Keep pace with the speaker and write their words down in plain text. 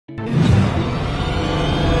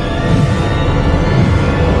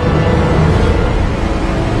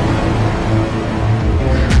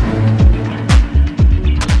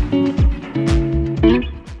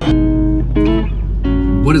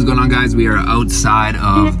we are outside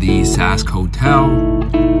of the Sask Hotel.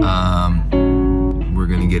 We're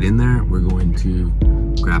gonna get in there. We're going to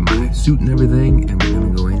grab my suit and everything, and we're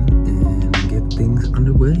gonna go in and get things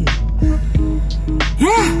underway.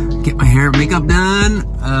 Yeah, get my hair and makeup done,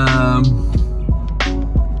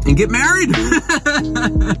 and get married.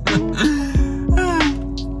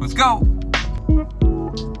 Let's go.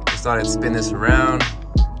 Just thought I'd spin this around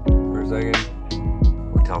for a second.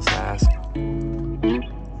 Hotel Sask.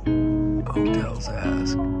 Hotel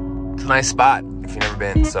Sask. It's a nice spot if you've never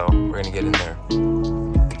been, so we're gonna get in there.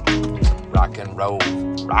 Rock and roll,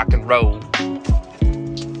 rock and roll.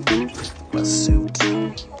 My suit.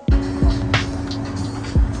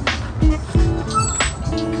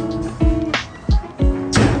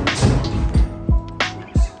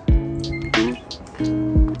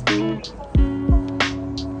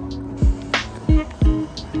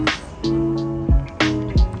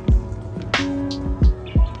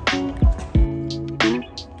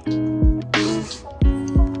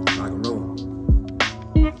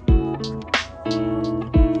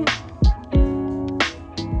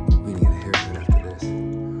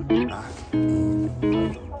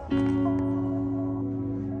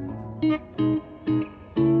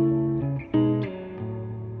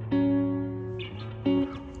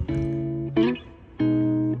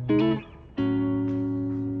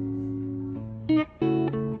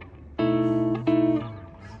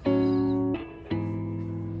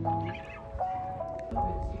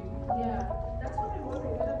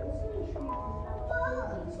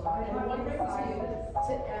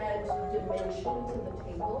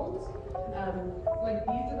 Like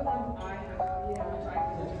these are the ones I have, which I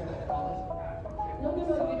can return at college. No, you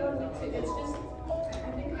don't need to. It's just,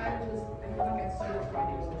 I think I feel like I started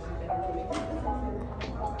writing so she generally I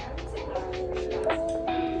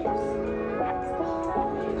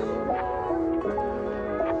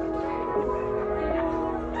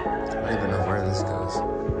don't even know where this goes.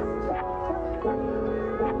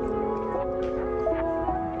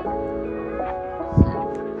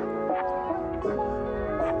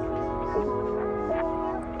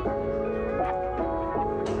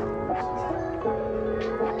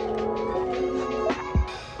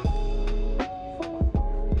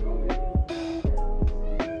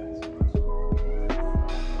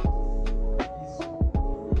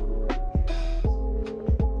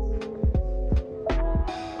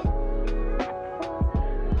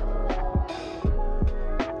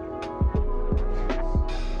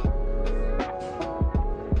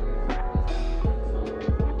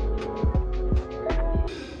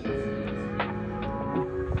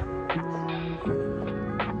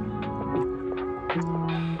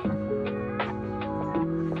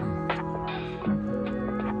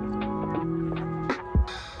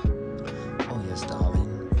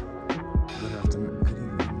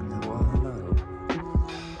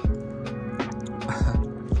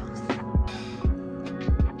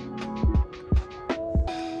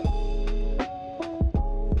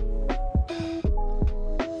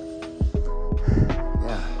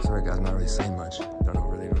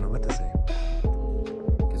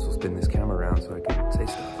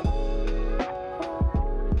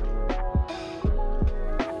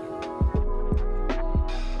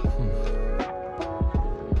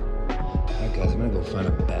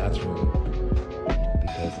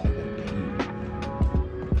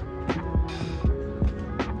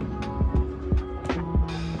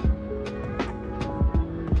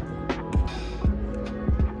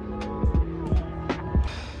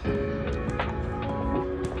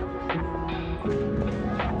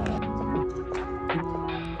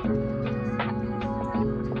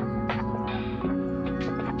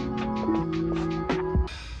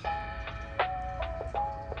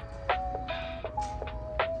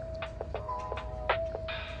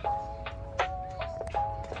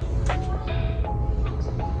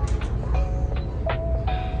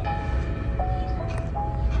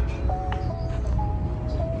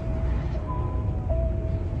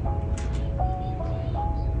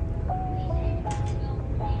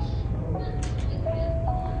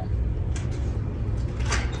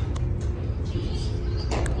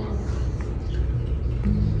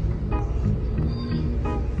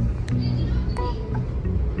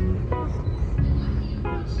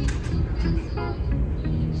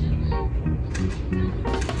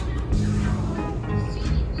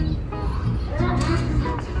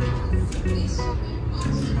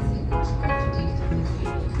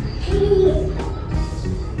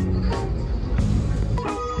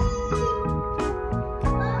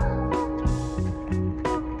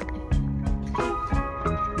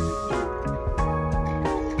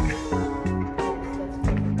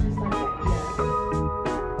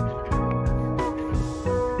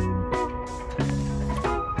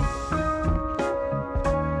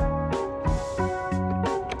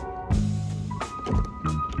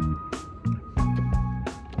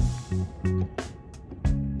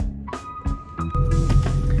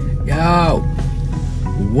 Yo,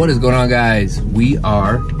 what is going on, guys? We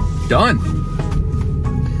are done.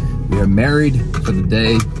 We are married for the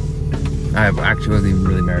day. I actually wasn't even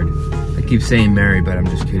really married. I keep saying married, but I'm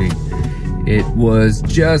just kidding. It was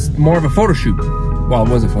just more of a photo shoot. Well, it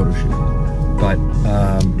was a photo shoot, but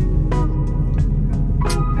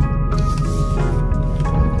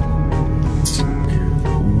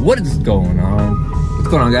what is going on? What's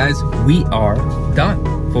going on, guys? We are done.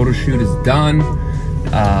 Photo shoot is done.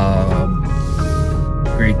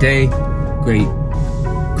 Great day, great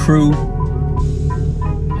crew,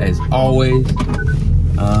 as always.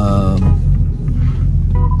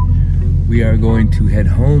 We are going to head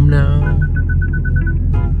home now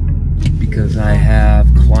because I have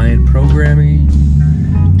client programming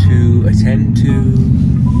to attend to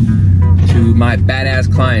my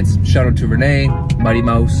badass clients. Shout out to Renee, Mighty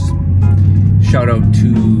Mouse. Shout out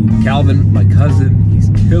to Calvin, my cousin. He's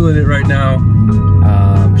killing it right now.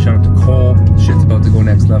 Shout out to Cole. Shit's about to go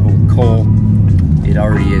next level with Cole. It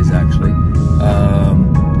already is, actually.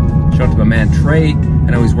 Shout out to my man Trey. I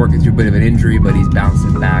know he's working through a bit of an injury, but he's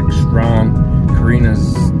bouncing back strong.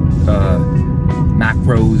 Karina's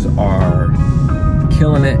macros are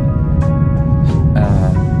killing it.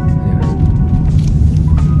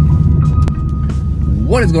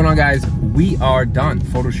 What is going on, guys? We are done.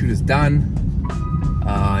 Photo shoot is done.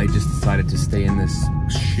 I just decided to stay in this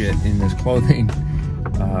shit, in this clothing,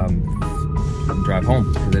 and drive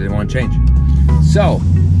home because I didn't want to change. So,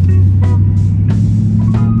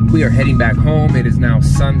 we are heading back home. It is now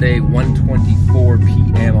Sunday, 1:24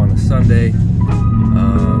 p.m. on a Sunday.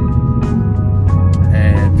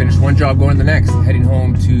 And finished one job, going to the next. Heading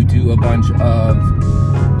home to do a bunch of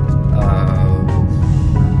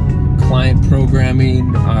client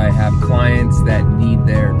programming. I have clients that need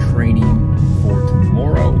their training for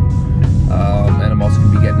tomorrow. And I'm also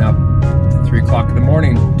going to be getting up at 3 o'clock in the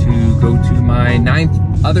morning to go to my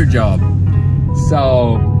 9th other job.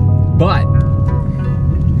 So, but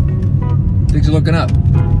things are looking up.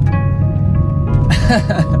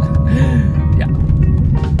 Yeah.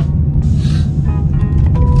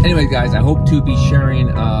 Anyway, guys, I hope to be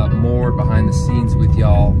sharing more behind the scenes with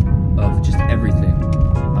y'all of just everything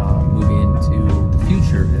moving into the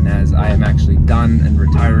future. And as I am actually done and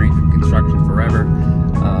retiring from construction forever,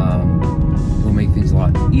 it will make things a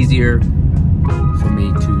lot easier for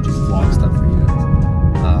me to just vlog stuff for you guys.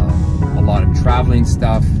 A lot of traveling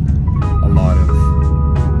stuff, a lot of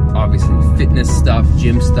obviously fitness stuff,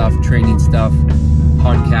 gym stuff, training stuff.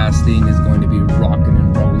 Podcasting is going to be rocking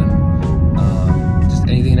and rolling. Just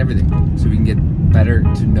anything and everything, so we can get better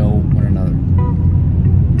to know one another.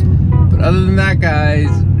 But other than that, guys,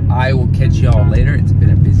 I will catch y'all later. It's been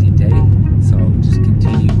a busy day, so just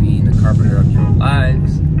continue being the carpenter of your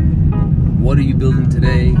lives. What are you building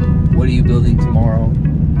today? What are you building tomorrow?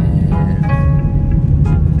 And